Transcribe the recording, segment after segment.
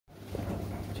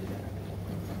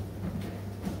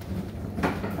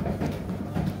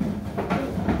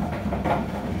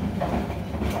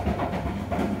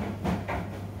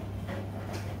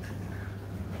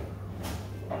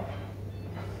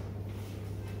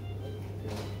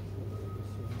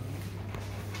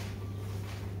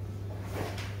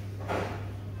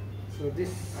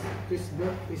this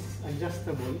belt is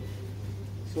adjustable,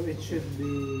 so it should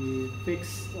be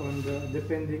fixed on the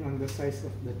depending on the size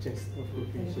of the chest of the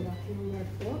patient.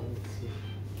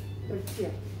 Let's see.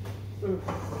 You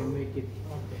can make it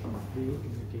big,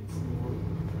 make it small.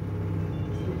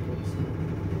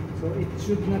 So it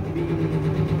should not be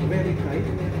very tight,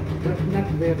 but not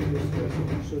very loose.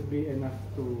 It should be enough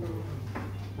to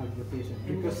hug the patient,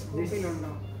 because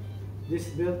this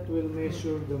belt will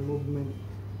measure the movement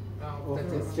of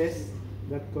the chest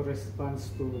that corresponds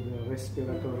to the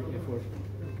respiratory effort.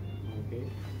 Okay,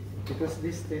 because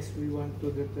this test we want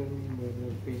to determine whether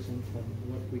the patient has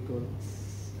what we call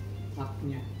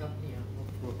apnea.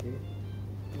 Okay,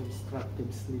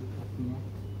 obstructive sleep apnea.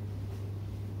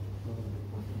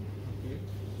 Okay,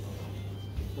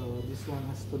 so this one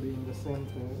has to be in the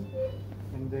center,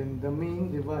 and then the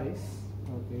main device.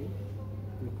 Okay,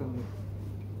 you can.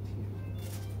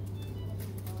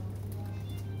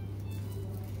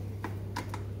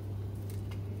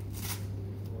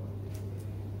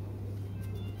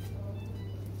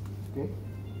 Okay,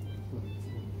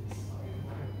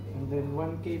 and then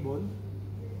one cable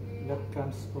that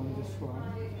comes from this one,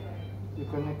 you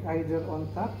connect either on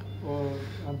top or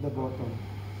at the bottom,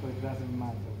 so it doesn't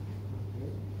matter.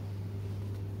 Okay.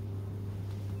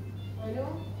 Hello?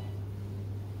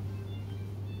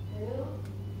 Hello?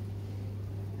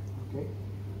 Okay,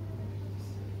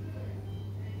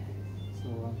 so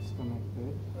once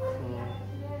connected, so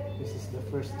this is the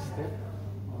first step.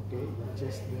 Okay, the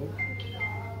chest belt.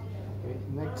 Okay,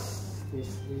 next is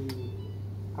the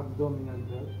abdominal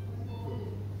belt.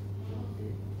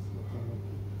 Okay,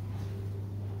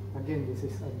 so again, this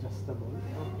is adjustable.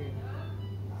 Okay.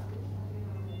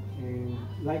 And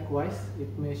likewise,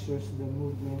 it measures the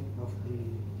movement of the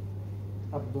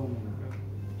abdomen.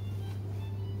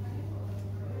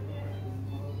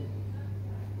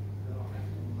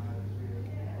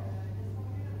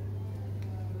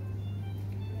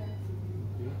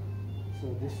 Okay, so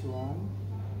this one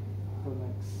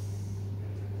connects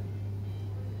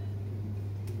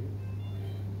here.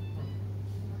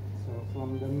 So from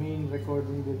the main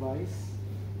recording device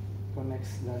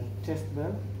connects the chest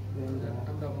belt, then the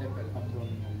Abdominal belt.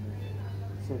 abdominal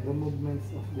belt. So the movements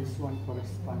of this one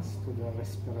corresponds to the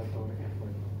respiratory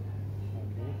effort.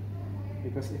 Okay,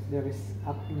 because if there is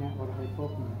apnea or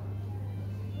hypopnea,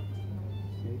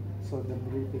 okay, so the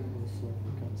breathing also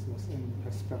becomes lost and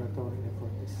respiratory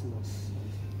effort is lost.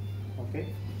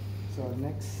 Okay. So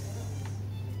next,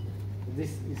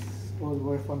 this is all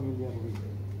we're familiar with,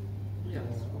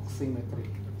 Yes. Oximetry.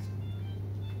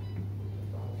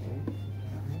 Okay.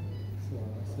 So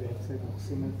as we have said,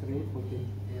 oximetry, putting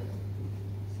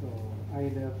so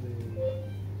either the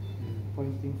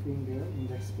pointing finger,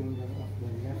 index finger of the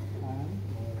left hand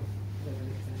or the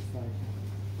right hand.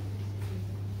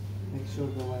 Make sure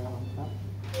the wire on top,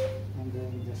 and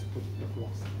then just put the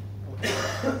plaster.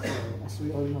 So as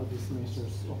we all know, this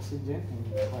measures oxygen and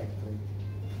heart rate.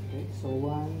 Okay, so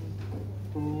 1,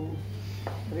 2,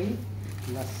 3,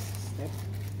 last step,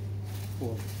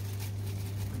 4.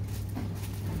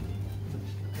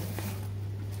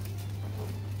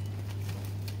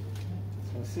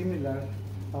 So similar,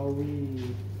 how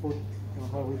we put or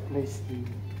how we place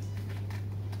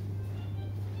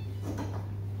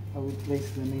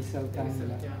the nasal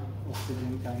cannula,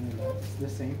 oxygen cannula, it's the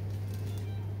same.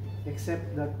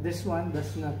 Except that this one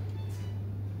does not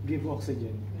give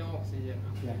oxygen. No oxygen.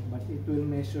 Yeah, but it will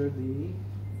measure the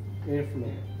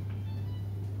airflow.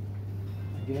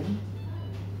 Again,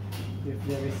 if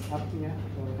there is apnea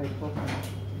or hypopnea,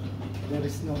 there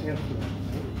is no airflow.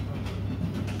 Right?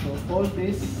 So all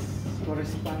this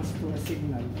corresponds to a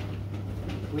signal,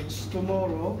 which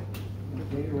tomorrow,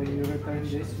 okay, when you return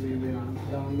this, we will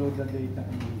download the data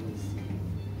and we will see.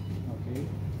 Okay.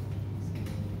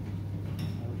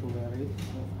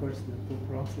 Of course, the 2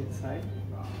 prongs inside,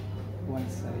 one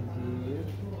side here,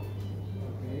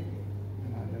 okay,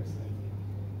 another side here.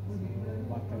 So,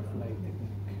 butterfly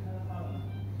technique.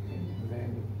 Okay, and then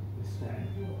this one.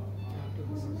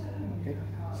 Okay,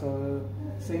 so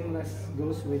same as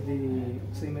goes with the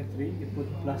oximetry. You put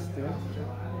plaster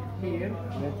here.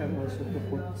 Better also to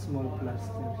put small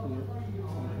plaster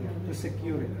here to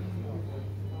secure it,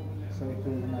 so it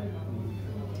will not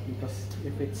be, because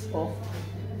if it's off,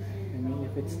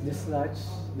 if it's dislodged,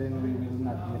 then we will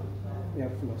not get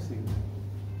airflow signal.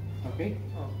 Okay?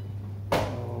 So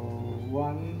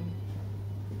 1,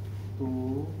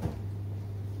 2,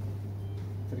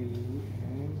 3,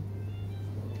 and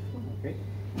okay.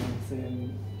 And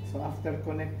then, so after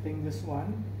connecting this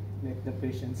one, let the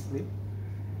patient sleep.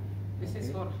 This is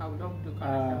Okay. for how long to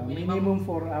connect? Minimum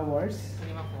 4 hours.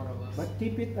 Minimum 4 hours. But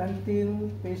keep it until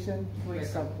patient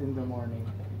wakes up in the morning.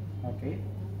 Okay?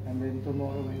 And then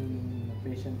tomorrow when the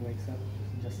patient wakes up,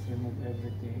 just remove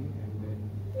everything and then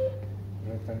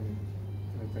return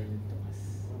it to us.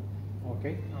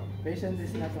 Okay? Patient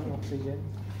is not on oxygen.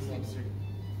 Sleep, sir.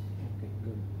 Okay,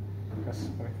 good. Because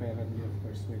preferably, of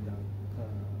course, without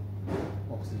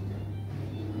oxygen.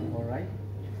 Alright?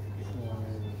 So,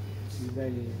 did I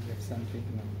left something?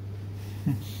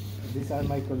 No. These are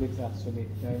my colleagues actually,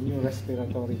 the new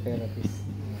respiratory therapists.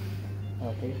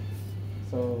 Okay,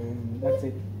 so that's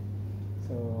it.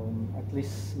 So at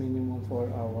least minimum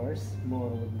 4 hours, more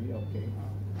would be okay.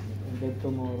 And then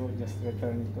tomorrow, just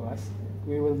return it to us.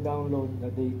 We will download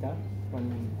the data from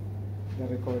the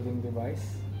recording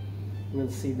device. We'll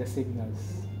see the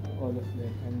signals, all of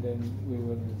them, and then we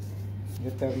will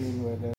determine whether